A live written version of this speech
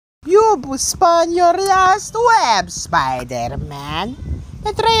You've spun your last web, Spider-Man.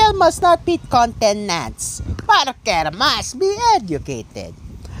 Betrayal must not be countenanced. Parker must be educated.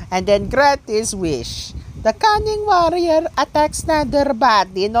 And then grant his wish. The cunning warrior attacks neither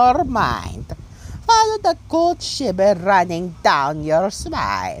body nor mind. Follow the cold shiver running down your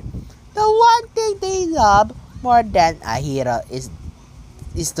spine. The one thing they love more than a hero is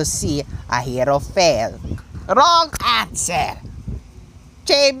to see a hero fail. Wrong answer!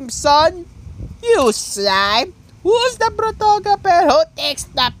 Jameson, you slime! Who's the photographer who takes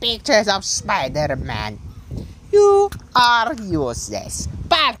the pictures of Spider-Man? You are useless.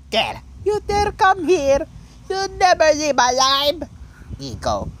 Parker, you dare come here? You'll never live alive.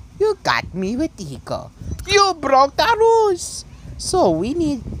 Ego, you got me with ego. You broke the rules. So we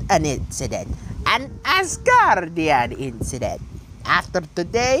need an incident. An Asgardian incident. After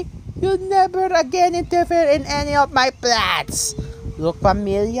today, you'll never again interfere in any of my plans. Look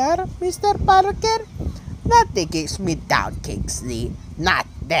familiar, Mr. Parker? Nothing kicks me down, Kingsley. Not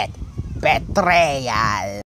that betrayal.